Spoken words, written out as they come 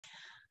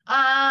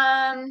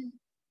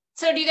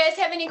So do you guys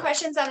have any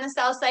questions on the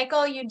cell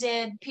cycle? You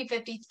did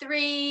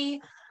P53,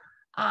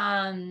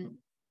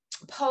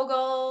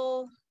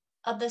 POGL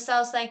of the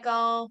cell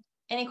cycle.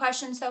 Any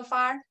questions so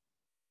far?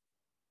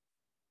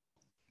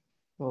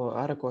 Well,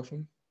 I had a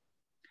question.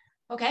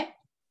 Okay.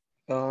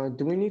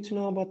 Do we need to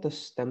know about the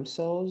stem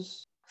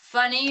cells?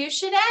 Funny you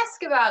should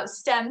ask about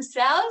stem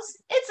cells.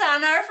 It's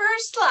on our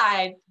first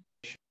slide.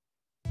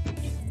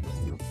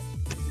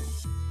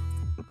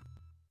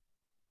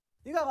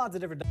 You got lots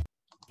of different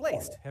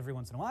replaced every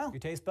once in a while. Your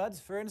taste buds,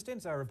 for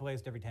instance, are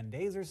replaced every 10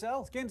 days or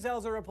so. Skin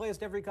cells are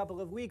replaced every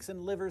couple of weeks,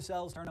 and liver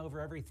cells turn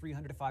over every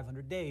 300 to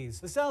 500 days.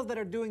 The cells that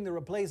are doing the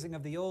replacing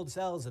of the old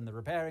cells and the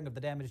repairing of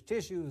the damaged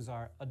tissues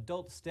are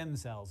adult stem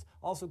cells,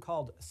 also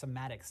called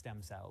somatic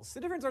stem cells. The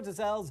different sorts of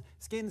cells,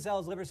 skin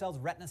cells, liver cells,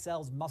 retina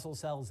cells, muscle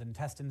cells,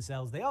 intestine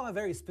cells, they all have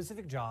very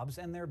specific jobs,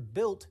 and they're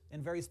built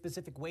in very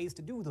specific ways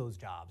to do those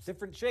jobs.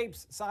 Different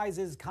shapes,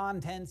 sizes,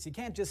 contents. You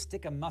can't just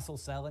stick a muscle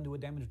cell into a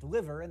damaged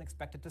liver and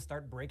expect it to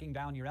start breaking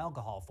down your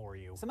alcohol for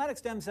you. Somatic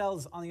stem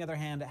cells, on the other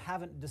hand,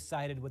 haven't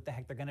decided what the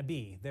heck they're gonna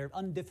be. They're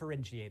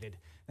undifferentiated.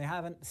 They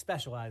haven't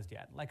specialized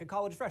yet, like a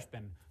college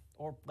freshman,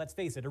 or let's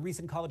face it, a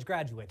recent college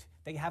graduate.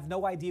 They have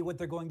no idea what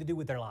they're going to do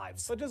with their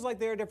lives. But just like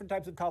there are different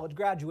types of college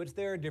graduates,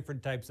 there are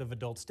different types of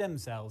adult stem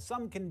cells.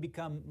 Some can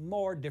become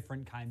more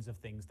different kinds of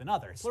things than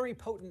others.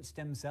 Pluripotent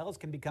stem cells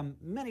can become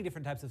many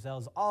different types of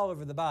cells all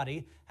over the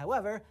body.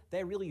 However,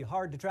 they're really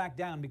hard to track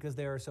down because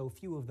there are so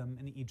few of them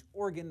in each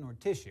organ or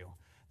tissue.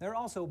 There are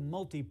also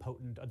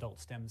multipotent adult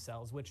stem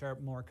cells, which are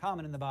more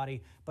common in the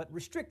body, but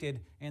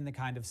restricted in the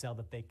kind of cell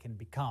that they can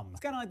become.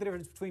 It's kind of like the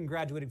difference between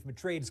graduating from a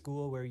trade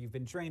school, where you've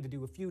been trained to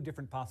do a few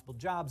different possible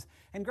jobs,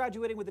 and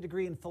graduating with a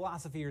degree in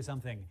philosophy or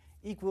something,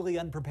 equally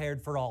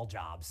unprepared for all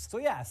jobs. So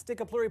yeah, stick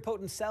a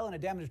pluripotent cell in a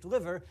damaged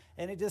liver,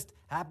 and it just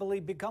happily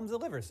becomes a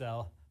liver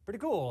cell. Pretty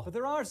cool. But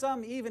there are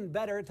some even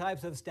better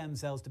types of stem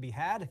cells to be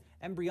had,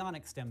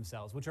 embryonic stem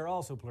cells, which are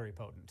also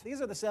pluripotent.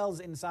 These are the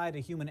cells inside a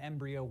human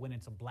embryo when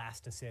it's a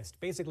blastocyst,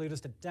 basically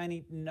just a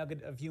tiny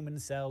nugget of human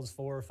cells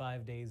 4 or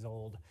 5 days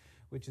old,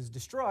 which is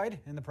destroyed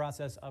in the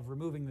process of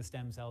removing the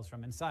stem cells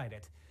from inside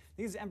it.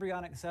 These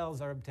embryonic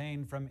cells are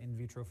obtained from in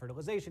vitro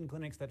fertilization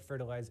clinics that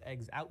fertilize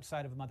eggs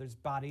outside of a mother's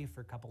body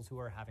for couples who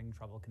are having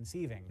trouble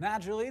conceiving.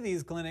 Naturally,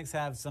 these clinics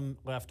have some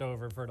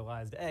leftover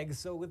fertilized eggs,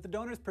 so with the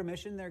donor's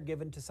permission, they're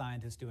given to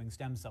scientists doing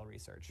stem cell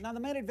research. Now, the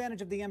main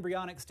advantage of the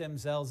embryonic stem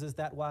cells is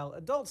that while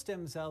adult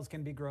stem cells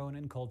can be grown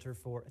in culture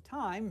for a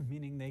time,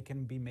 meaning they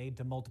can be made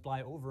to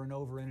multiply over and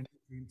over in an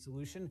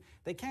solution,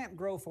 they can't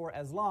grow for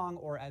as long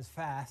or as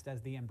fast as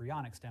the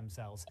embryonic stem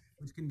cells,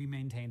 which can be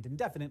maintained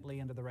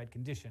indefinitely under the right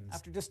conditions.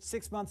 After just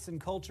 6 months in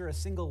culture, a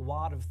single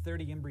wad of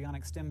 30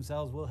 embryonic stem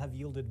cells will have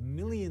yielded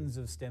millions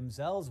of stem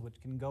cells, which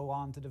can go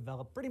on to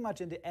develop pretty much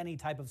into any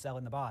type of cell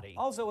in the body.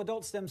 Also,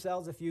 adult stem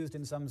cells, if used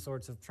in some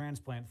sorts of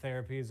transplant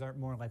therapies, are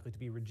more likely to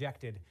be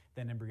rejected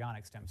than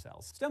embryonic stem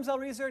cells. Stem cell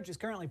research is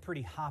currently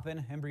pretty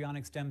hoppin'.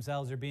 Embryonic stem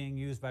cells are being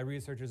used by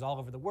researchers all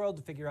over the world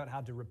to figure out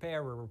how to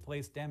repair or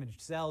replace damaged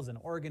cells and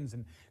organs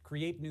and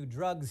create new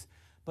drugs.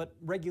 But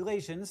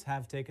regulations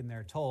have taken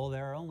their toll.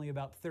 There are only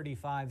about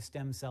 35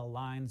 stem cell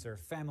lines or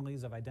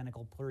families of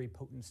identical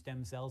pluripotent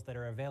stem cells that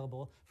are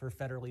available for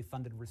federally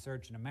funded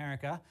research in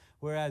America,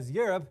 whereas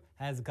Europe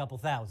has a couple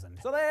thousand.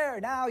 So there,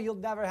 now you'll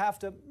never have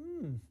to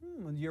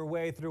your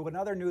way through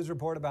another news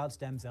report about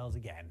stem cells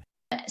again.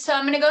 So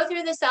I'm going to go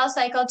through the cell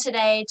cycle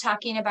today,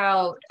 talking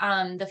about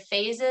the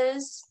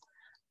phases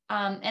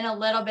in a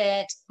little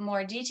bit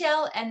more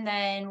detail, and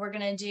then we're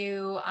going to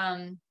do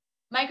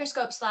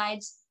microscope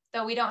slides.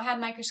 Though we don't have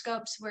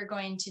microscopes, we're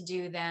going to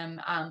do them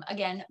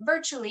again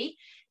virtually.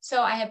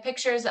 So I have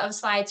pictures of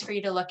slides for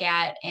you to look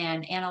at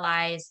and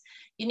analyze.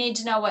 You need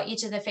to know what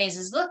each of the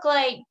phases look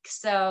like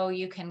so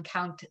you can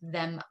count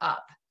them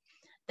up.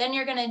 Then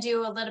you're going to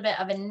do a little bit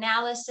of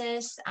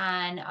analysis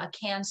on a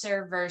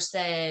cancer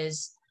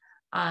versus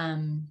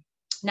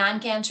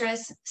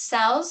non-cancerous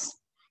cells.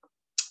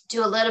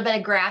 Do a little bit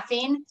of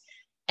graphing.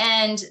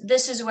 And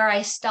this is where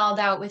I stalled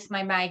out with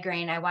my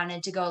migraine. I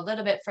wanted to go a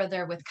little bit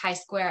further with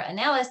chi-square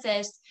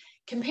analysis,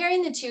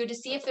 comparing the two to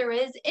see if there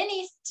is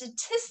any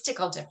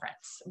statistical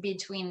difference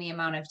between the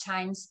amount of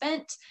time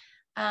spent.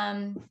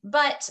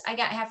 But I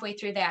got halfway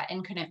through that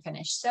and couldn't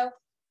finish. So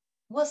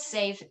we'll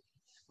save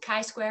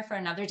chi-square for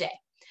another day.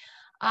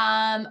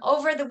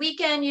 Over the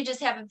weekend, you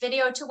just have a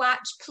video to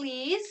watch,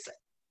 please.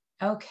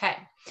 Okay,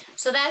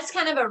 so that's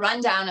kind of a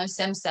rundown of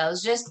stem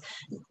cells, just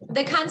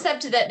the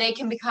concept that they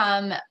can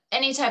become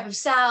any type of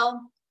cell.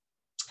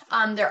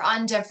 They're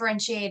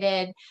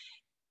undifferentiated.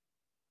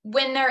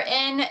 When they're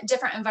in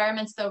different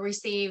environments, they'll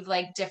receive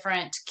like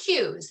different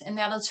cues, and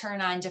that'll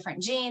turn on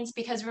different genes,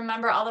 because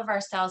remember, all of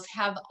our cells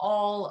have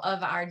all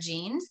of our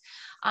genes.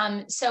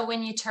 So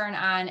when you turn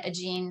on a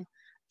gene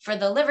for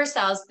the liver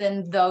cells,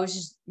 then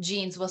those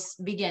genes will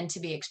begin to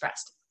be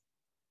expressed.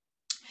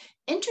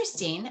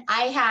 Interesting.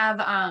 I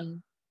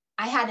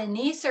had a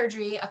knee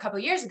surgery a couple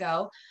years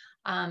ago.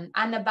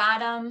 On the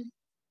bottom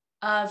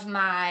of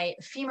my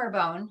femur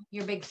bone,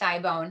 your big thigh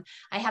bone,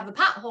 I have a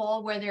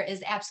pothole where there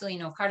is absolutely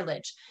no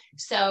cartilage.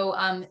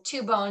 So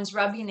two bones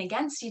rubbing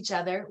against each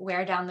other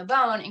wear down the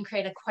bone and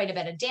create quite a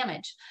bit of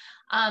damage.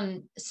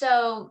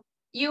 So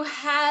you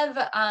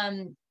have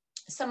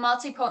some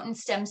multipotent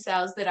stem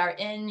cells that are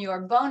in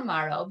your bone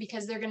marrow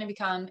because they're going to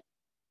become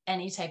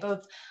any type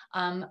of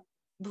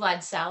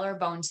blood cell or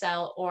bone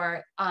cell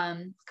or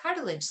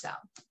cartilage cell.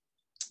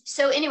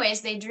 So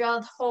anyways, they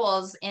drilled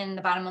holes in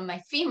the bottom of my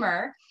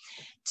femur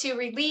to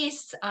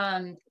release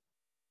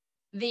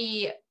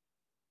the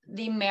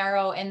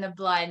marrow and the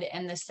blood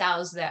and the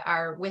cells that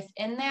are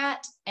within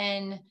that.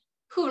 And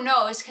who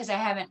knows, because they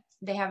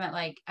haven't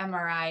like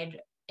MRI'd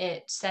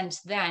it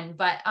since then,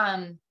 but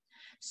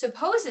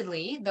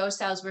supposedly those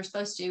cells were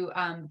supposed to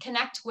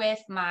connect with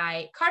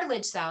my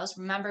cartilage cells.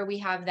 Remember, we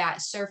have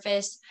that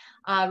surface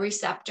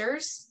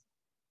receptors.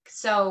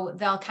 So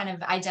they'll kind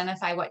of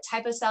identify what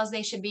type of cells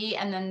they should be,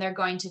 and then they're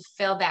going to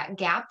fill that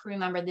gap.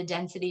 Remember the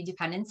density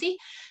dependency.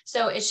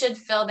 So it should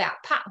fill that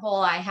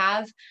pothole I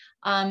have,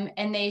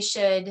 and they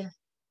should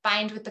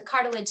bind with the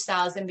cartilage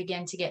cells and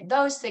begin to get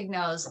those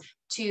signals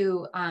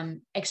to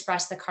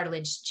express the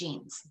cartilage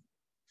genes.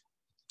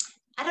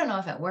 I don't know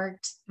if it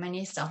worked. My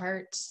knee still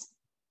hurts.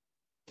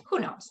 Who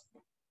knows?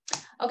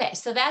 Okay,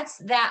 so that's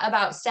that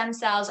about stem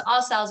cells.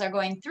 All cells are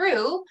going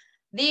through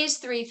these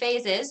three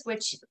phases,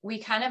 which we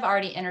kind of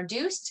already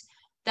introduced.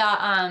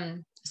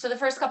 So the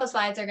first couple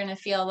slides are going to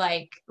feel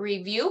like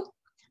review.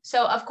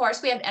 So of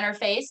course we have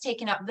interphase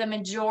taking up the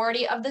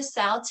majority of the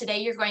cell.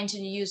 Today you're going to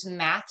use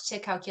math to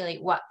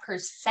calculate what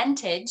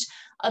percentage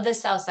of the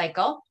cell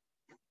cycle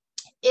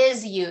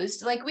is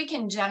used. Like we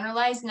can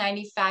generalize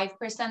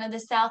 95% of the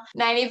cell.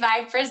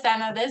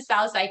 95% of the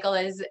cell cycle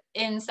is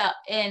in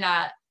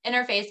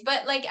interphase,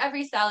 but like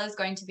every cell is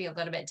going to be a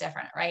little bit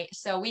different, right?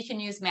 So we can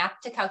use math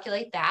to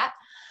calculate that.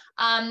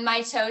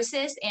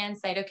 Mitosis and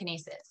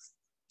cytokinesis.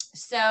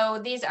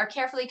 So these are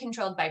carefully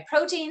controlled by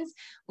proteins.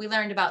 We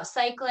learned about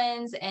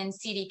cyclins and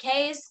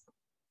CDKs.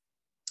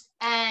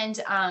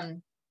 And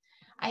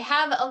I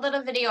have a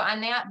little video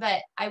on that,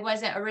 but I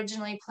wasn't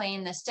originally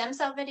playing the stem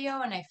cell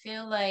video, and I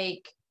feel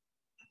like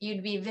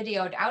you'd be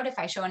videoed out if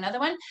I show another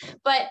one.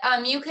 But I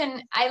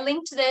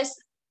linked this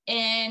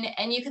in,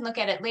 and you can look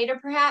at it later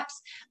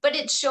perhaps, but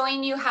it's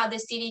showing you how the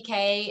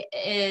CDK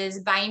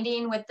is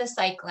binding with the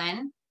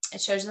cyclin.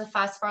 It shows the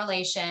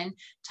phosphorylation,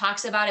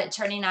 talks about it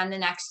turning on the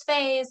next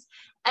phase,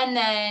 and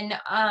then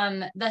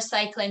the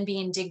cyclin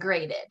being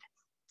degraded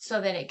so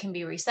that it can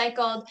be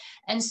recycled.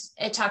 And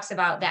it talks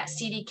about that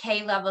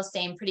CDK level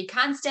staying pretty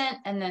constant,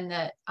 and then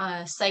the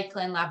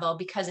cyclin level,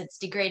 because it's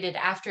degraded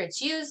after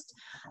it's used,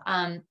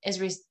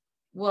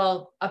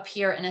 will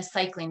appear in a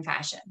cycling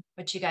fashion,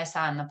 which you guys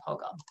saw in the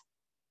POGO.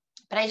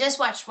 But I just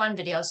watched one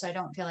video, so I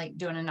don't feel like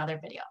doing another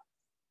video.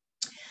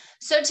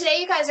 So today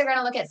you guys are going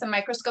to look at some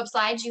microscope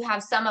slides. You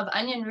have some of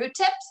onion root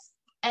tips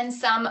and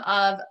some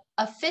of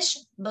a fish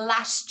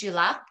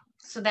blastula.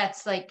 So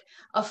that's like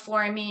a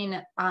forming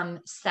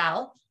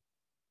cell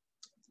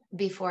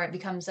before it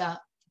becomes a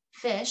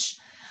fish.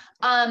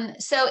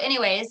 So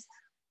anyways,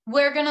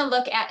 we're going to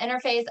look at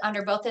interphase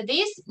under both of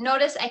these.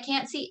 Notice I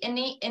can't see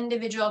any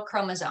individual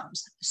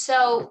chromosomes.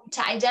 So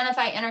to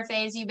identify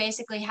interphase, you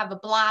basically have a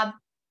blob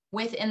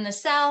within the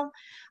cell.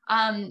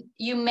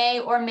 You may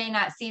or may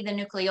not see the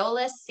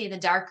nucleolus, see the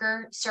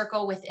darker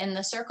circle within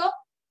the circle.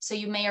 So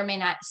you may or may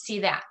not see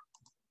that.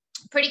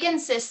 Pretty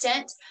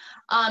consistent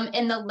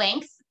in the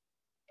length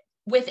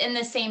within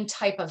the same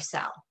type of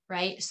cell,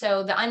 right?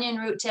 So the onion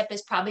root tip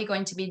is probably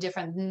going to be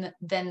different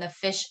than the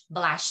fish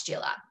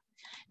blastula.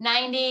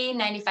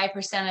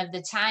 90–95% of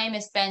the time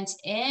is spent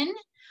in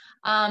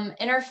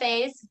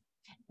interphase.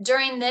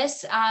 During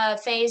this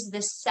phase,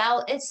 the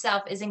cell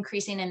itself is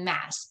increasing in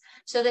mass.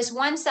 So this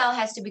one cell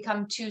has to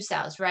become two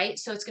cells, right?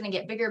 So it's going to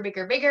get bigger,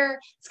 bigger, bigger.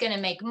 It's going to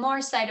make more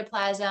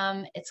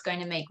cytoplasm. It's going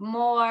to make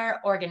more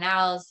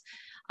organelles.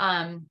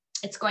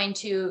 It's going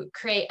to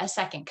create a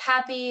second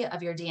copy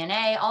of your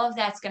DNA. All of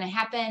that's going to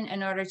happen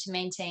in order to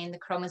maintain the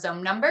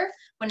chromosome number.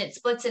 When it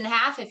splits in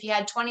half, if you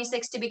had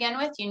 26 to begin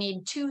with, you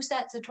need 2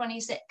 sets of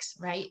 26,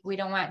 right? We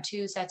don't want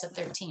 2 sets of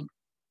 13.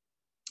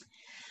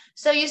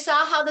 So you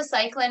saw how the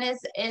cyclin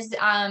is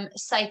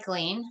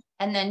cycling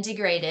and then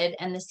degraded,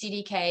 and the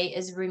CDK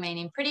is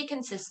remaining pretty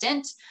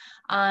consistent.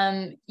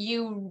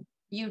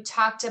 You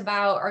talked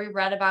about, or you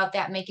read about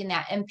that, making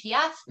that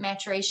MPF,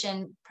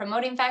 maturation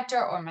promoting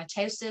factor, or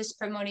mitosis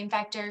promoting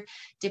factor,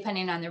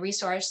 depending on the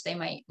resource. They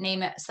might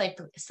name it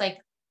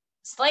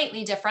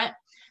slightly different.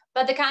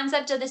 But the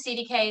concept of the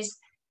CDKs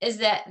is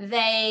that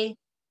they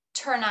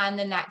turn on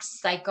the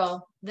next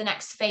cycle, the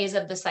next phase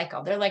of the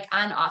cycle. They're like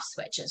on-off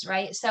switches,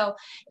 right? So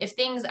if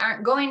things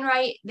aren't going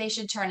right, they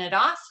should turn it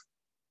off.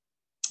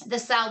 The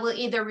cell will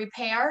either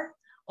repair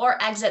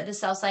or exit the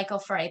cell cycle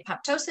for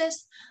apoptosis,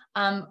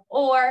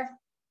 or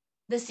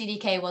the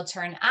CDK will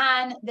turn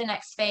on the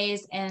next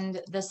phase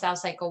and the cell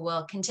cycle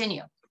will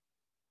continue.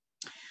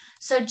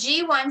 So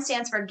G1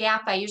 stands for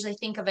gap. I usually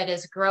think of it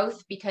as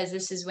growth because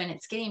this is when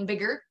it's getting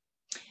bigger.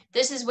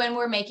 This is when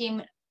we're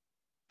making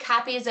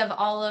copies of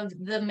all of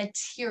the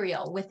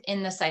material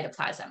within the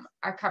cytoplasm,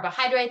 our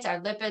carbohydrates, our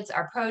lipids,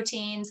 our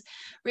proteins.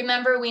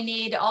 Remember, we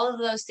need all of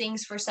those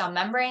things for cell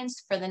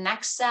membranes for the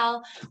next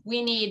cell.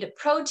 We need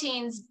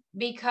proteins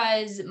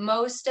because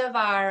most of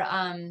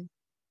our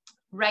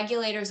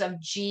regulators of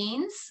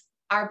genes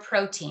are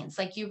proteins.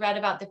 Like you read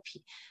about the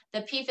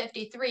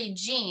P53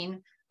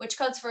 gene, which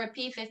codes for a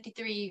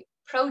P53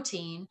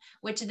 protein,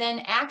 which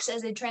then acts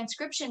as a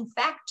transcription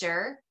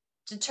factor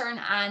to turn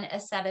on a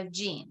set of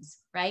genes,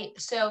 right?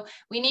 So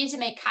we need to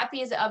make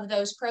copies of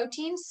those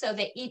proteins so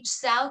that each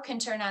cell can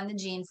turn on the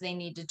genes they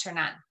need to turn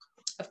on.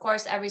 Of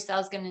course, every cell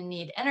is going to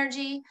need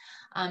energy.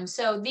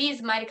 So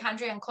these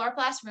mitochondria and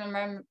chloroplasts,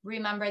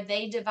 remember,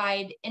 they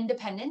divide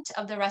independent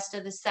of the rest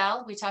of the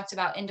cell. We talked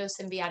about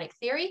endosymbiotic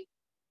theory.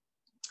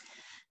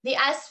 The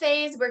S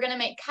phase, we're going to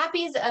make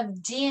copies of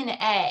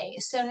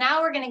DNA. So now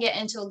we're going to get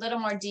into a little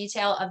more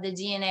detail of the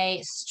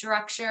DNA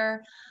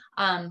structure,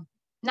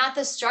 not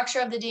the structure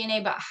of the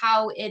DNA, but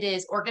how it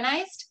is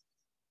organized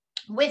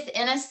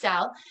within a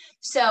cell.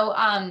 So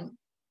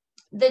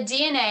the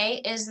DNA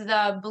is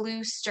the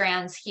blue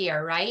strands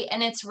here, right?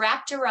 And it's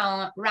wrapped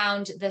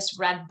around this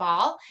red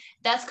ball.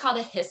 That's called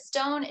a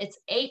histone. It's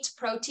 8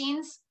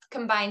 proteins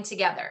combined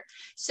together.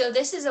 So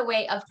this is a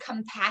way of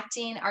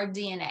compacting our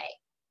DNA.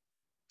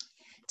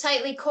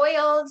 Tightly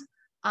coiled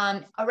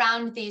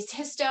around these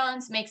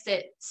histones makes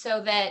it so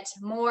that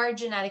more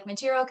genetic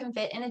material can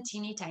fit in a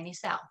teeny tiny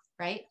cell,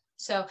 right?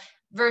 So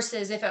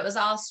versus if it was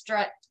all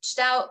stretched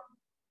out,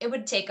 it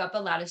would take up a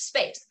lot of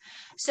space.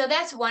 So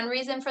that's one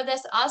reason for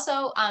this.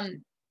 Also,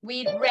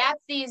 we wrap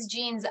these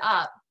genes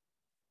up,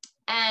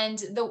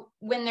 and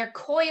when they're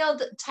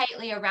coiled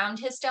tightly around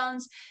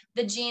histones,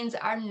 the genes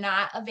are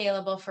not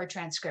available for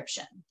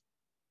transcription.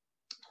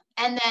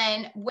 And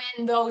then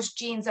when those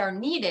genes are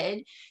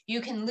needed,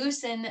 you can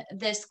loosen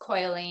this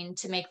coiling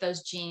to make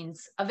those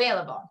genes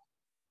available.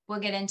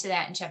 We'll get into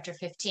that in chapter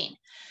 15.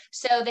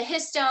 So the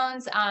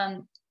histones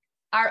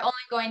are only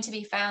going to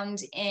be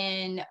found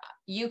in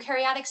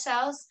eukaryotic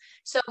cells.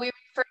 So we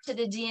refer to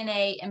the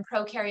DNA in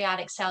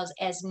prokaryotic cells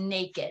as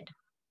naked.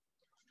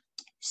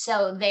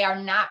 So they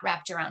are not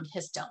wrapped around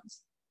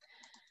histones.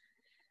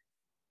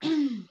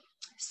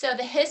 So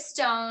the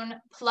histone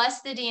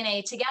plus the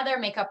DNA together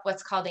make up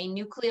what's called a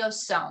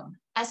nucleosome.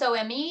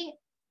 S-O-M-E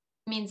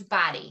means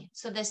body.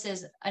 So this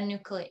is a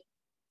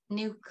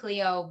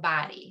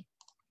nucleobody,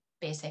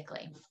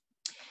 basically.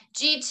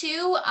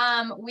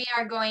 G2, we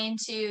are going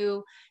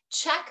to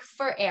check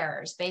for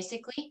errors,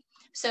 basically.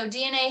 So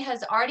DNA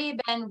has already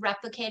been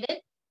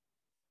replicated.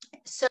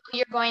 So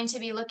you're going to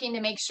be looking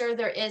to make sure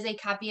there is a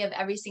copy of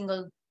every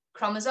single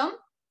chromosome,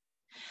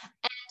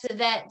 and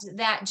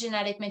that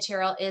genetic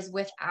material is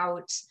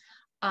without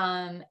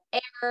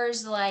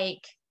errors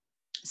like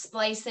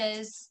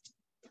splices,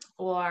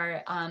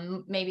 or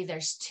maybe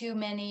there's too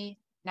many,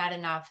 not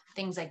enough,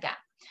 things like that.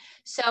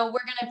 So we're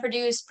going to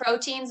produce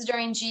proteins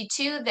during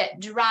G2 that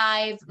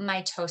drive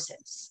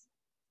mitosis.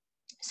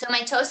 So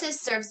mitosis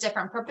serves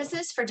different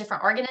purposes for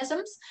different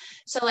organisms.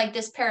 So like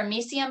this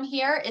paramecium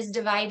here is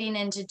dividing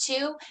into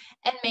 2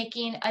 and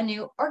making a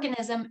new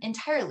organism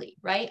entirely,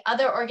 right?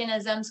 Other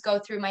organisms go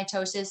through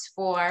mitosis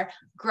for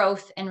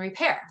growth and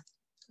repair,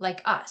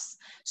 like us.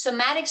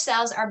 Somatic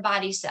cells are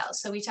body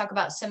cells. So we talk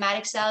about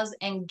somatic cells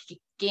and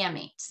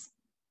gametes.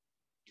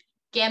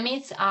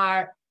 Gametes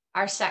are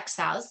our sex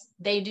cells.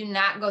 They do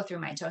not go through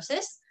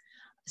mitosis.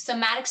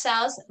 Somatic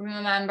cells,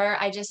 remember,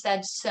 I just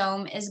said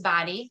some is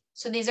body.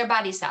 So these are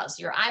body cells.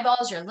 Your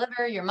eyeballs, your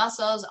liver, your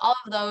muscles, all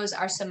of those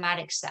are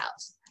somatic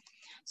cells.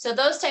 So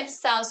those types of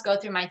cells go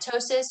through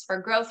mitosis for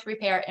growth,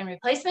 repair, and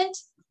replacement.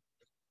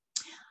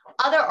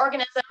 Other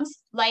organisms,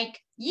 like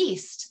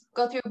yeast,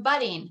 go through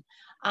budding.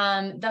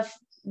 The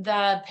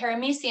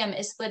paramecium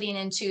is splitting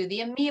in 2.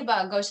 The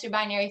amoeba goes through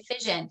binary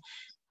fission.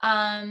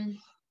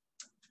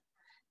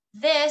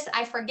 This,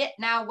 I forget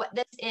now what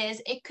this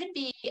is. It could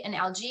be an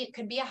algae. It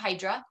could be a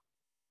hydra.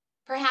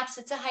 Perhaps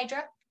it's a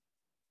hydra.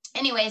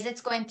 Anyways,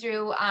 it's going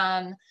through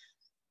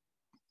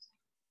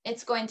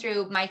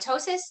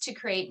mitosis to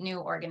create new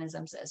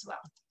organisms as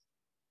well.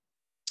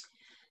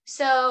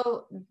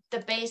 So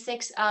the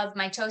basics of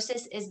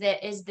mitosis is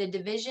the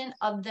division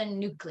of the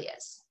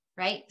nucleus,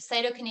 right?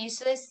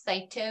 Cytokinesis,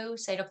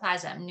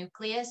 cytoplasm,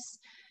 nucleus,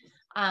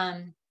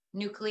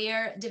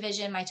 nuclear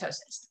division,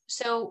 mitosis.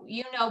 So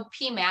you know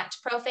PMAT,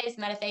 prophase,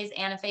 metaphase,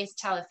 anaphase,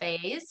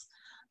 telophase.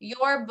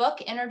 Your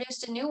book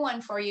introduced a new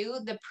one for you,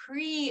 the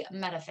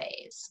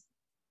pre-metaphase.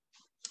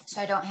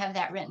 So I don't have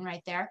that written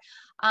right there.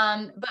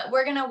 But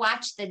we're gonna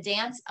watch the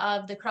dance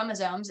of the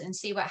chromosomes and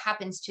see what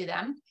happens to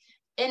them.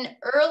 In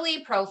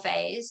early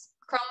prophase,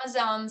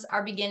 chromosomes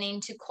are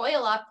beginning to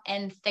coil up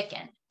and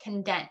thicken,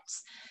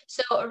 condense.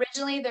 So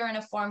originally they're in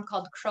a form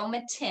called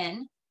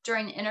chromatin.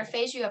 During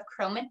interphase, you have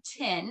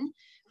chromatin,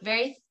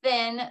 very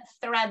thin,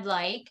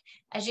 thread-like.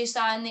 As you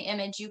saw in the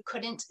image, you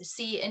couldn't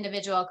see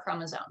individual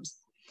chromosomes.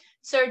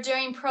 So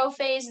during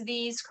prophase,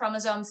 these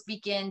chromosomes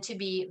begin to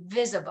be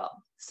visible.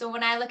 So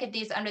when I look at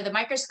these under the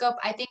microscope,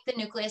 I think the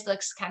nucleus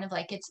looks kind of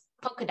like it's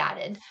polka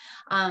dotted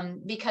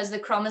because the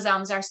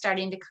chromosomes are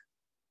starting to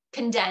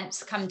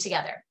condense, come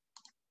together.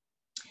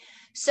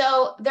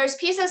 So there's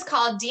pieces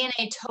called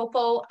DNA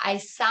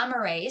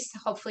topoisomerase.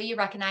 Hopefully you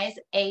recognize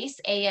ACE,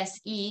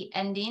 ASE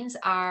endings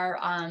are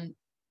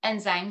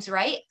enzymes,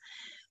 right?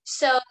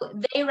 So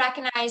they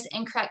recognize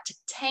and correct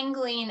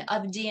tangling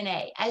of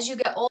DNA. As you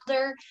get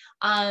older,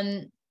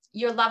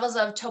 your levels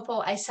of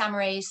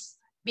topoisomerase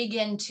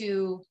begin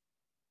to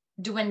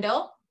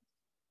dwindle.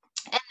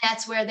 And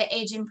that's where the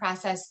aging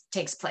process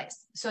takes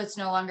place. So it's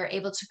no longer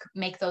able to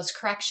make those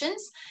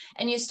corrections,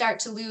 and you start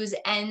to lose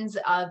ends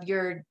of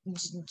your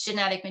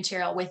genetic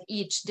material with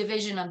each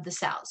division of the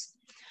cells.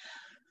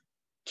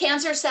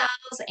 Cancer cells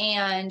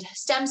and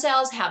stem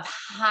cells have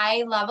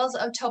high levels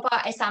of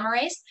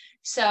topoisomerase,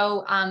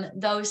 so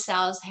those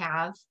cells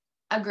have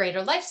a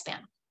greater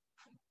lifespan.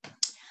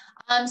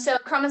 So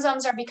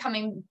chromosomes are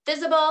becoming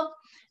visible,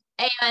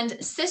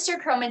 and sister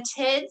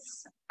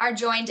chromatids are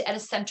joined at a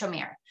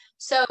centromere.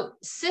 So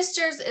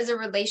sisters is a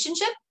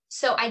relationship.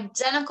 So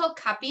identical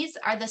copies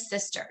are the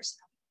sisters.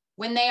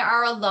 When they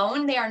are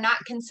alone, they are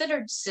not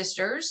considered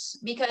sisters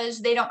because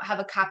they don't have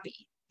a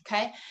copy,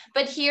 okay?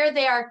 But here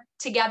they are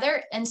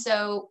together, and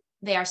so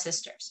they are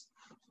sisters.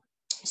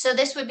 So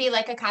this would be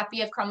like a copy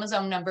of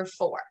chromosome number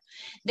 4.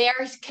 They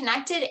are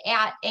connected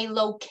at a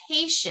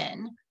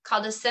location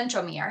called a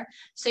centromere.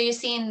 So you're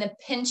seeing the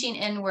pinching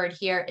inward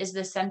here is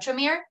the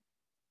centromere.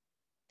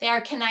 They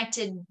are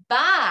connected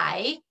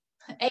by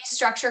a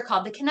structure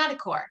called the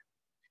kinetochore.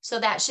 So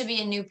that should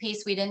be a new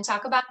piece. We didn't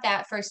talk about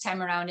that first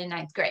time around in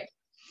 9th grade.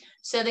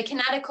 So the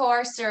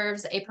kinetochore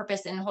serves a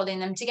purpose in holding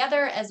them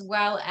together, as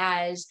well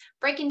as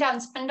breaking down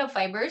spindle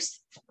fibers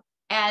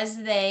as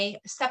they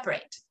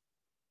separate.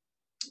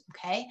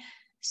 Okay,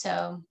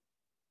 so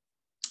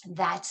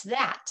that's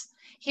that.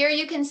 Here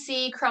you can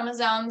see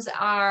chromosomes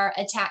are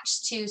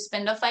attached to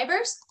spindle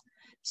fibers.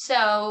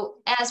 So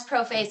as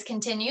prophase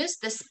continues,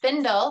 the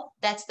spindle,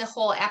 that's the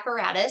whole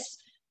apparatus,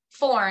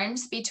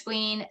 forms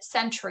between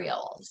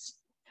centrioles.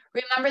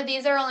 Remember,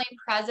 these are only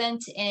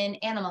present in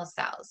animal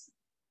cells.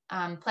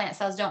 Plant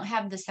cells don't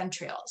have the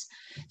centrioles.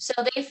 So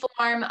they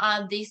form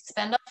these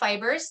spindle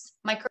fibers,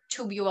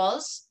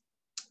 microtubules,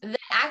 that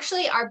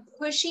actually are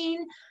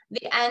pushing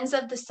the ends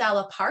of the cell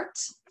apart.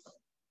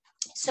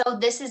 So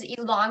this is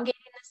elongating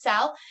the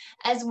cell,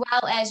 as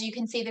well as you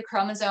can see the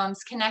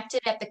chromosomes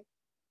connected at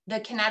the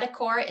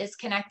kinetochore is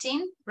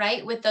connecting,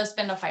 right, with those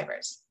spindle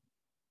fibers.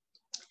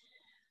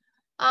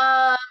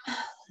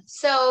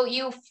 So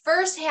you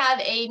first have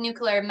a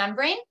nuclear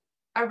membrane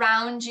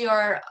around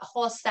your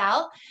whole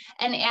cell,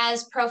 and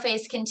as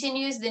prophase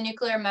continues, the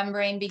nuclear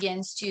membrane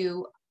begins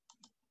to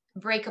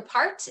break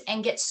apart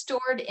and get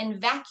stored in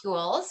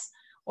vacuoles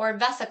or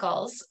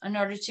vesicles in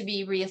order to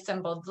be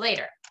reassembled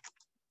later.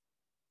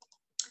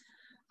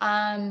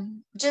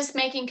 Just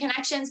making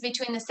connections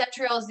between the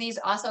centrioles, these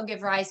also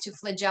give rise to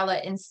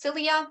flagella and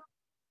cilia,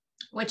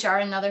 which are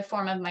another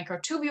form of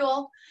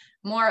microtubule,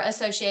 more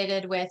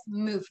associated with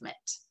movement.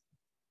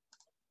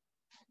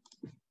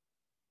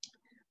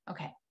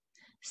 Okay,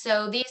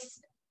 so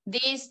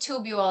these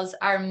tubules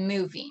are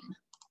moving,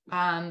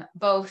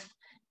 both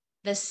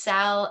the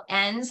cell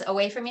ends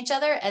away from each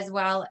other, as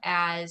well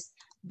as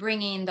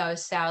bringing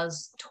those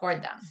cells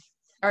toward them,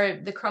 or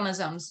the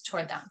chromosomes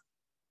toward them.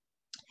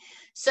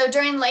 So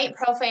during late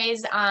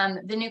prophase,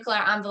 the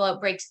nuclear envelope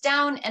breaks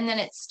down, and then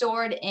it's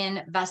stored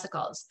in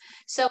vesicles.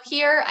 So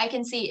here I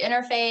can see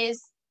interphase.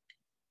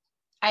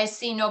 I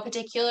see no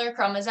particular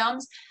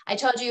chromosomes. I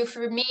told you,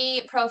 for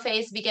me,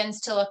 prophase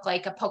begins to look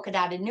like a polka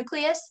dotted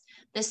nucleus.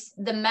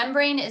 The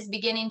membrane is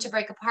beginning to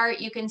break apart.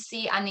 You can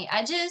see on the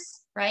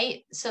edges,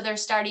 right? So they're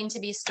starting to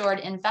be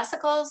stored in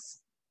vesicles.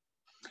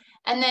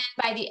 And then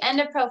by the end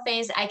of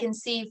prophase, I can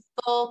see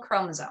full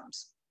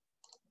chromosomes.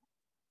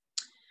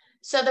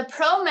 So the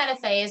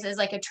prometaphase is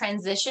like a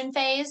transition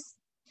phase.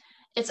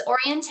 It's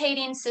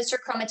orientating sister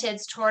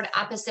chromatids toward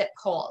opposite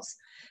poles.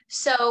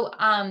 So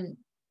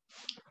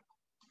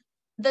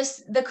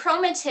the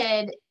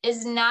chromatid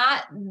is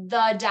not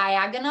the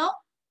diagonal.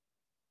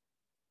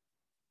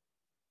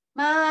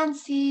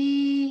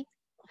 Monsi.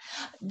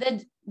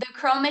 The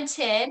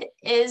chromatid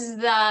is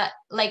the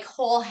like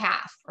whole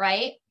half,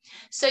 right?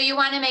 So you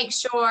want to make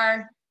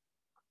sure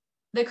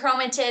the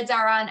chromatids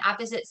are on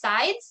opposite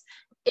sides.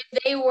 If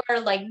they were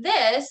like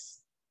this,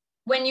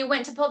 when you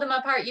went to pull them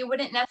apart, you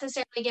wouldn't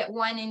necessarily get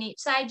one in each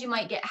side. You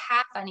might get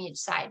half on each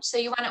side. So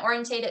you want to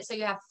orientate it so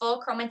you have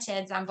full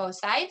chromatids on both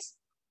sides.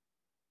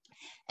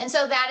 And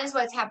so that is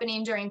what's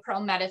happening during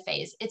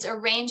prometaphase. It's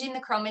arranging the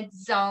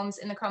chromosomes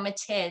and the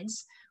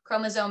chromatids,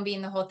 chromosome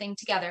being the whole thing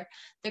together,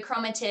 the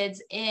chromatids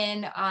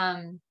in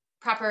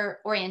proper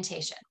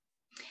orientation.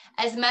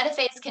 As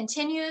metaphase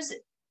continues,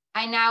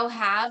 I now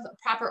have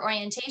proper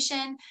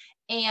orientation,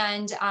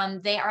 and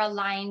they are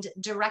aligned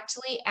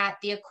directly at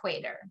the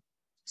equator.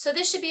 So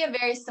this should be a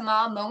very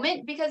small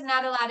moment because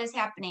not a lot is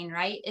happening,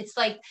 right? It's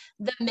like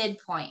the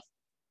midpoint.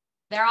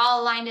 They're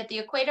all aligned at the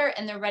equator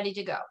and they're ready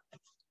to go.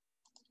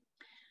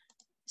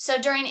 So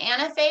during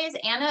anaphase,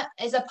 ana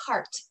is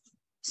apart.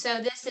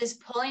 So this is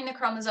pulling the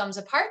chromosomes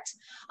apart.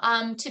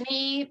 To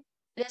me,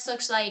 this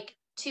looks like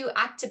two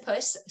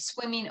octopus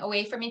swimming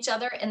away from each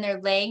other and their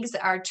legs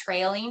are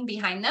trailing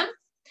behind them.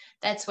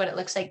 That's what it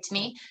looks like to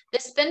me. The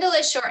spindle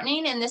is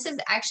shortening, and this is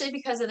actually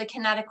because of the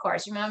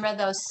kinetochores. Remember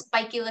those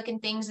spiky looking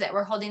things that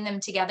were holding them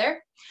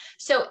together?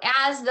 So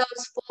as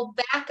those fold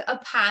back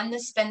upon the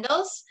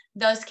spindles,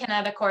 those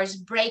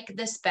kinetochores break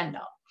the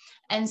spindle.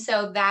 And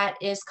so that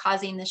is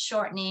causing the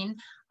shortening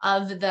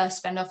of the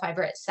spindle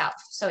fiber itself.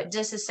 So it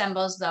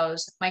disassembles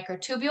those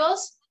microtubules.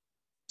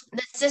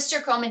 The sister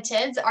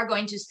chromatids are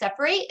going to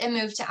separate and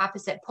move to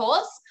opposite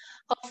poles.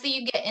 Hopefully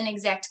you get an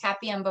exact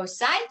copy on both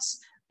sides.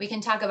 We can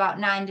talk about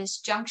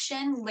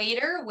non-disjunction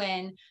later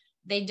when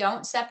they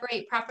don't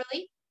separate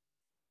properly.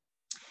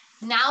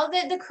 Now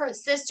that the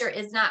sister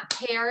is not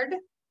paired,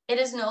 it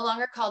is no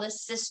longer called a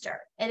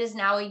sister. It is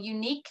now a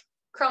unique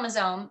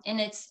chromosome in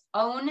its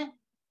own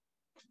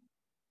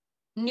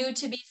new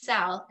to be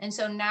cell. And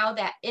so now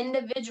that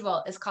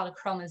individual is called a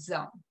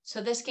chromosome. So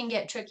this can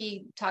get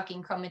tricky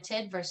talking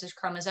chromatid versus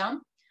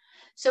chromosome.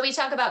 So we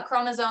talk about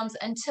chromosomes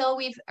until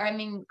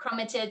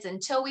chromatids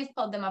until we've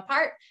pulled them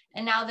apart,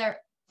 and now they're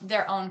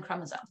their own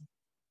chromosome.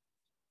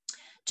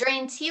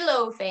 During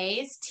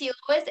telophase,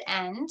 telo is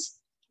end,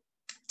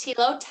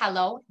 telo,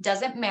 telo,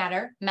 doesn't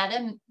matter,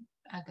 meta,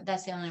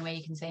 that's the only way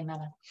you can say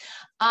meta.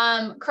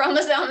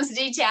 Chromosomes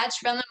detach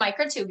from the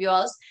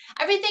microtubules.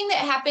 Everything that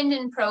happened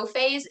in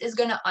prophase is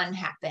going to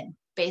unhappen,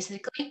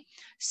 basically.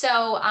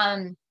 So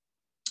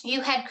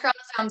you had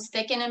chromosomes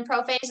thicken in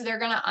prophase, they're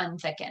going to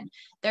unthicken.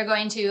 They're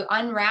going to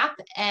unwrap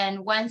and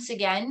once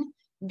again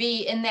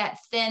be in that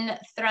thin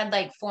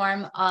thread-like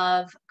form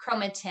of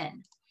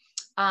chromatin.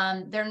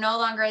 They're no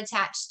longer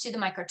attached to the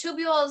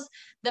microtubules.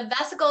 The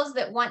vesicles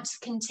that once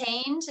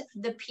contained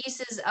the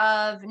pieces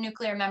of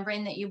nuclear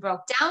membrane that you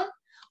broke down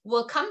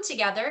will come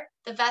together.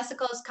 The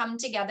vesicles come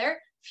together,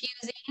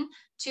 fusing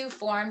to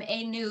form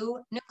a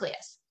new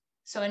nucleus.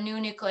 So a new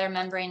nuclear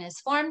membrane is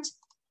formed.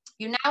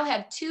 You now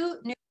have two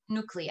new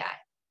nuclei.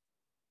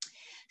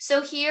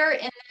 So here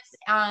in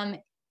this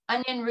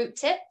onion root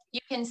tip, you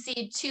can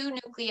see two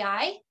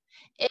nuclei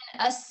in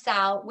a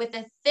cell with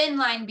a thin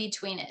line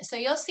between it. So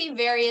you'll see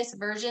various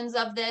versions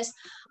of this.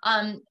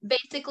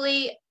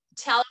 Basically,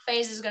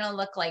 telophase is going to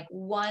look like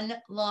one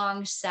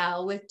long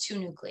cell with two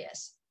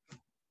nucleus,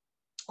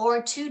 or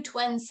two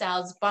twin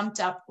cells bumped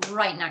up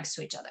right next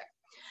to each other.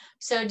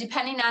 So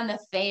depending on the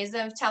phase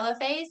of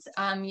telophase,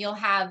 you'll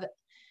have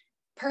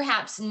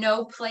perhaps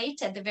no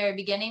plate at the very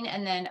beginning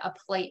and then a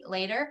plate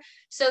later.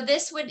 So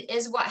this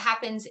is what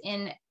happens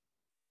in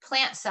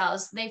plant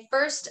cells. They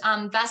first,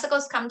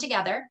 vesicles come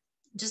together,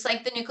 just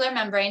like the nuclear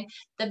membrane.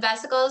 The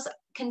vesicles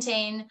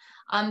contain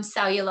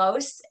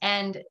cellulose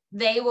and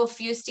they will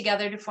fuse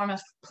together to form a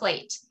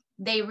plate.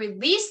 They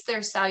release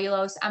their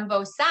cellulose on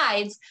both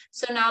sides.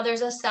 So now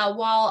there's a cell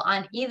wall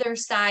on either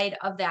side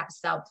of that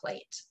cell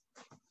plate.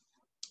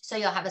 So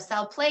you'll have a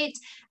cell plate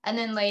and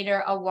then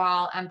later a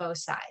wall on both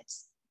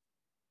sides.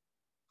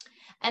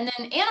 And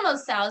then animal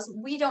cells,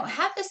 we don't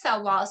have the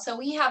cell wall. So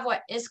we have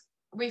what is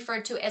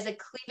referred to as a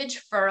cleavage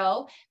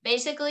furrow,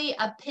 basically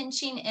a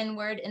pinching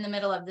inward in the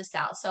middle of the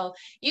cell. So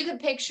you could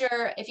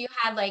picture if you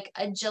had like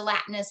a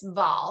gelatinous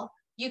ball,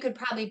 you could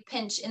probably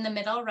pinch in the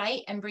middle,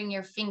 right? And bring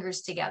your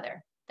fingers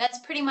together. That's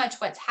pretty much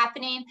what's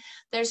happening.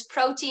 There's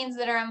proteins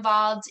that are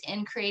involved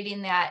in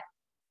creating that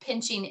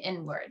pinching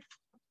inward.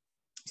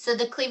 So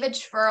the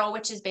cleavage furrow,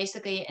 which is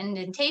basically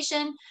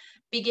indentation,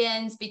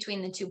 begins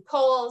between the two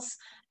poles.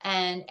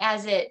 And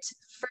as it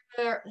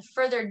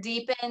further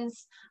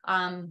deepens,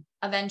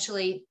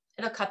 eventually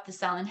it'll cut the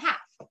cell in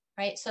half,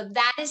 right? So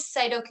that is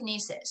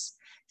cytokinesis.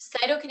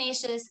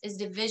 Cytokinesis is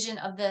division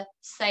of the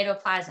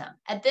cytoplasm.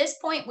 At this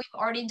point, we've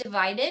already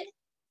divided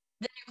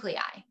the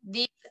nuclei.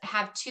 These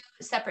have two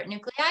separate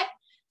nuclei,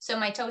 so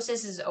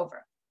mitosis is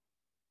over.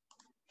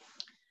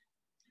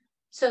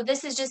 So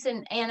this is just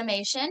an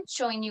animation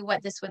showing you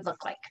what this would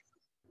look like.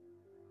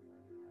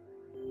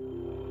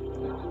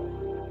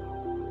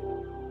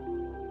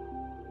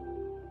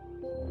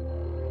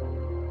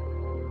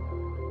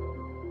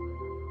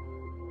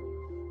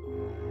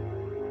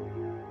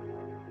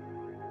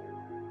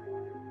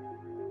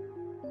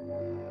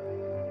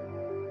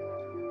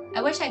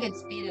 I wish I could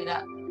speed it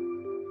up.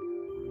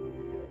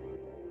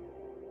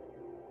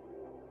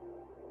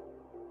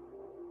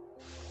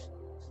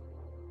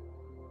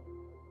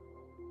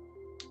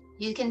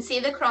 You can see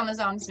the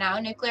chromosomes now.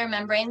 Nuclear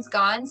membrane's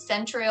gone.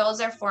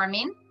 Centrioles are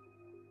forming.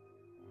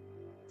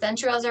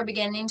 Centrioles are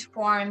beginning to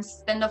form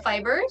spindle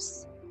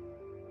fibers.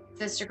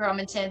 Sister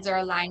chromatids are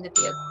aligned at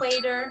the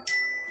equator.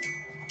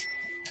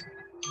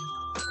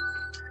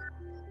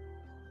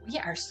 We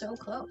are so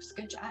close.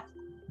 Good job.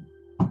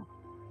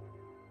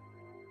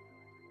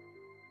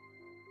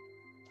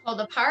 Pulled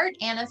apart,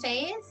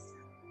 anaphase.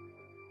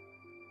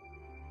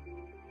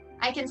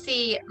 I can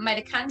see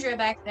mitochondria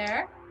back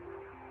there.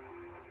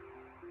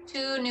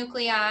 Two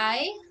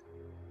nuclei.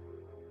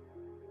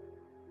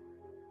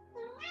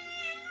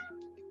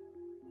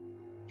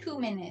 Two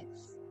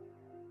minutes.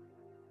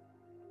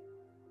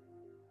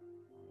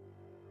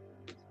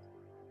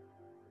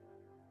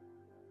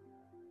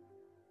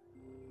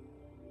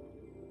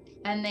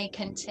 and they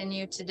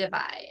continue to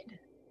divide.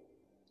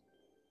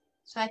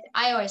 So I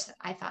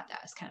thought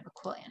that was kind of a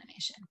cool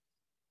animation.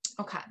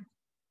 Okay.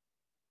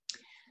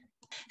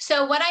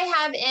 So what I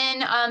have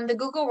in the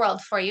Google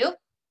World for you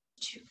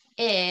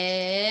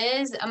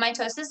is a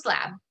mitosis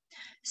lab.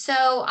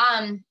 So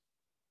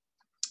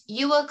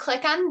you will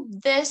click on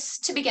this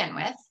to begin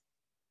with.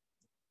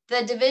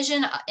 The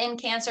division in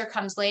cancer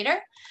comes later.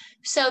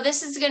 So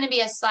this is going to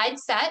be a slide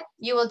set.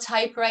 You will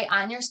type right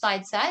on your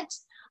slide set.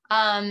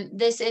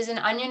 This is an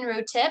onion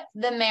root tip.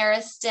 The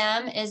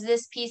meristem is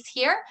this piece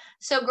here.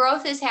 So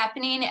growth is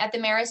happening at the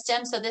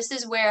meristem. So this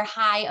is where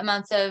high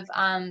amounts of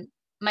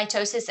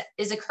mitosis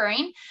is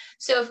occurring.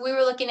 So if we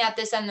were looking at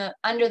this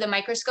under the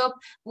microscope,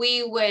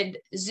 we would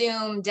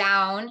zoom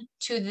down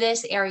to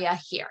this area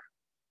here.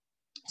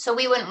 So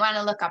we wouldn't want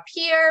to look up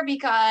here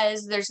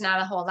because there's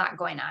not a whole lot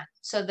going on.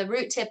 So the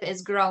root tip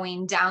is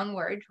growing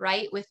downward,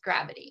 right, with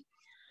gravity.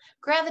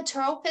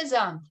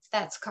 Gravitropism,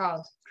 that's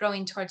called,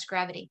 growing towards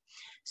gravity.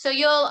 So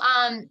you'll,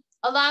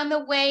 along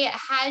the way, it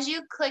has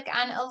you click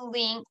on a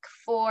link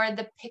for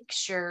the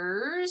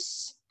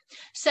pictures.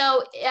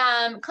 So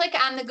click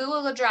on the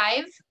Google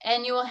Drive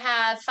and you will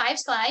have 5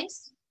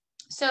 slides.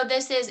 So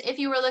this is, if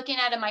you were looking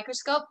at a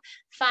microscope,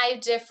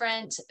 5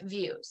 different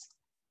views.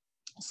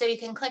 So you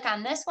can click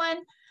on this one,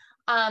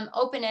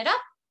 open it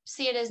up,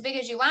 see it as big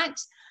as you want,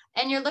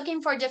 and you're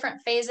looking for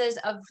different phases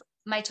of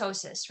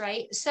mitosis,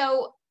 right?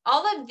 So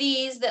all of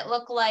these that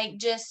look like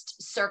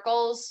just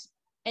circles,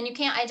 and you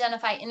can't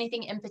identify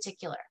anything in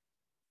particular,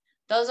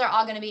 those are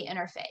all going to be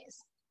interphase.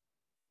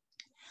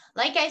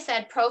 Like I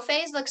said,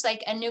 prophase looks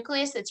like a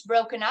nucleus that's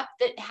broken up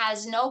that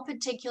has no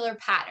particular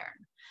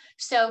pattern.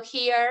 So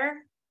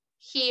here,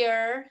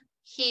 here,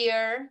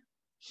 here,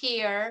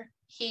 here,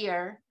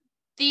 here.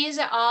 These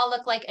all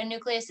look like a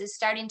nucleus is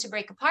starting to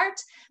break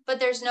apart, but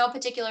there's no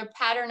particular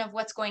pattern of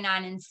what's going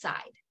on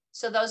inside.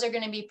 So those are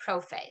going to be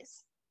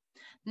prophase.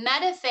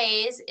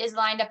 Metaphase is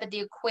lined up at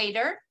the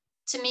equator.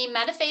 To me,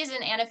 metaphase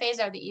and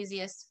anaphase are the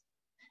easiest.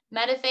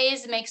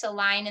 Metaphase makes a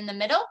line in the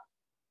middle.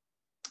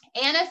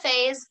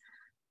 Anaphase,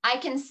 I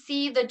can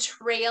see the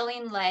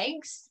trailing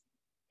legs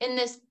in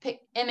this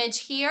image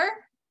here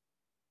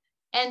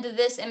and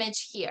this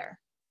image here.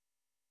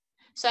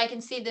 So I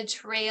can see the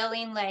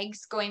trailing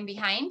legs going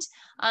behind.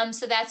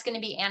 So that's going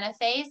to be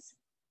anaphase.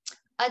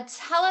 A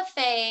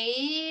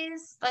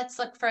telophase, let's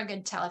look for a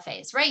good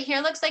telophase. Right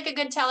here looks like a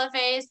good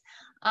telophase.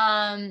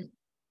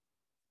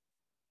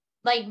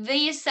 Like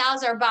these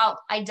cells are about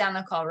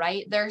identical,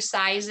 right? Their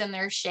size and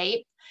their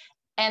shape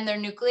and their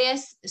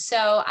nucleus.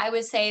 So I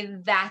would say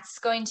that's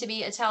going to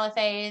be a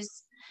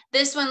telophase.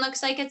 This one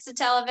looks like it's a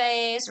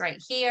telophase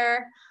right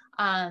here.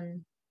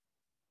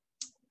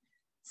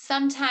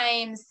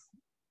 Sometimes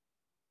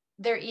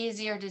they're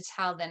easier to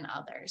tell than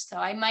others. So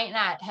I might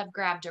not have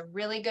grabbed a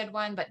really good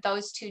one, but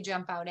those two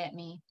jump out at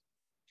me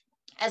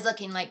as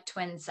looking like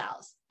twin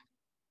cells.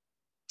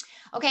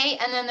 Okay,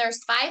 and then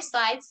there's 5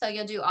 slides, so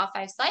you'll do all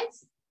 5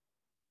 slides.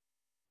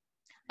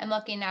 I'm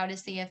looking now to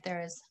see if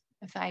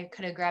I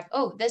could have grabbed,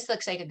 oh, this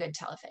looks like a good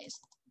telophase.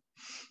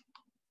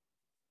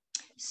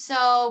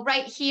 So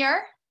right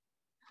here,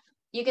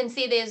 you can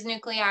see these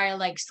nuclei are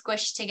like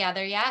squished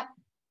together yet.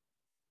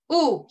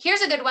 Ooh,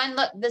 here's a good one.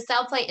 Look, the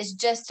cell plate is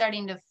just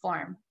starting to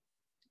form.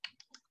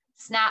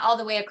 It's not all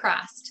the way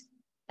across.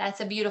 That's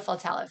a beautiful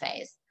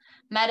telophase.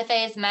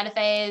 Metaphase,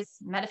 metaphase,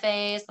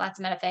 metaphase, lots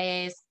of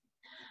metaphase.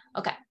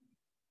 Okay.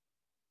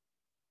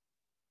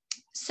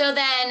 So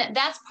then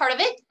that's part of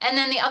it. And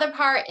then the other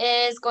part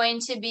is going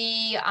to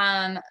be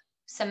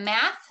some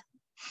math.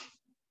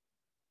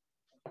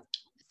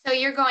 So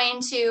you're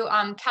going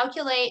to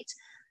calculate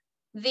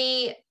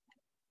the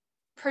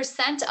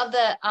percent of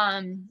the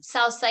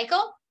cell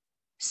cycle.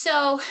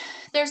 So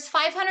there's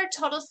 500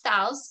 total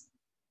cells.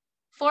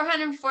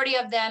 440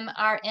 of them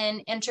are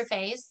in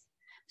interphase.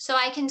 So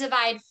I can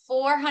divide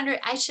 400.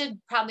 I should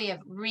probably have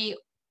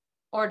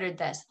reordered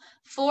this.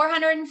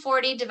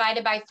 440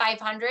 divided by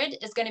 500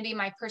 is going to be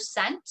my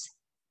percent.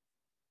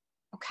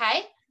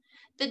 Okay.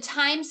 The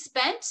time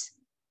spent,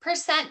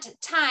 percent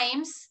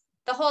times,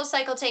 the whole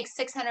cycle takes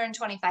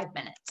 625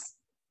 minutes.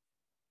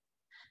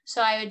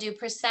 So I would do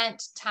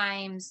percent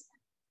times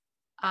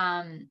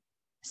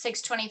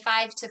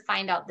 625 to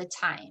find out the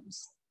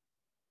times.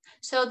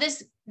 So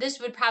this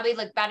would probably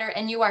look better,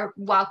 and you are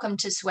welcome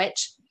to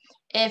switch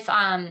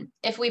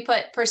if we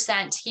put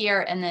percent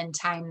here and then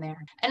time there.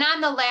 And on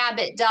the lab,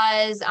 it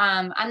does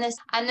on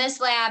this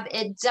lab,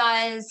 it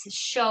does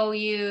show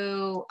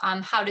you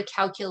how to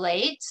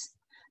calculate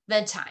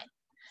the time.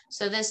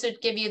 So this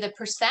would give you the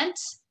percent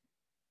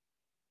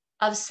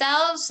of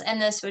cells, and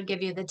this would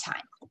give you the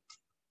time.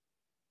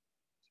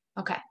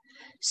 Okay.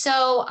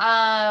 So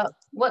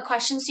what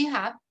questions do you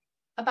have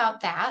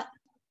about that?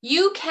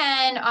 You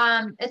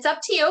can, it's up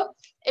to you.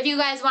 If you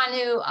guys want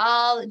to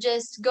all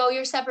just go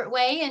your separate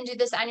way and do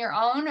this on your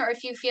own, or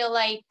if you feel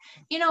like,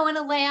 you know, in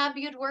a lab,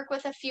 you'd work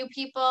with a few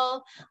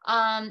people.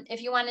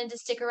 If you wanted to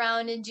stick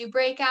around and do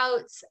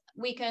breakouts,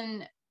 we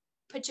can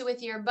put you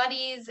with your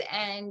buddies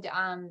and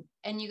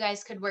you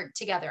guys could work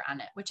together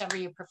on it, whichever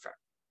you prefer.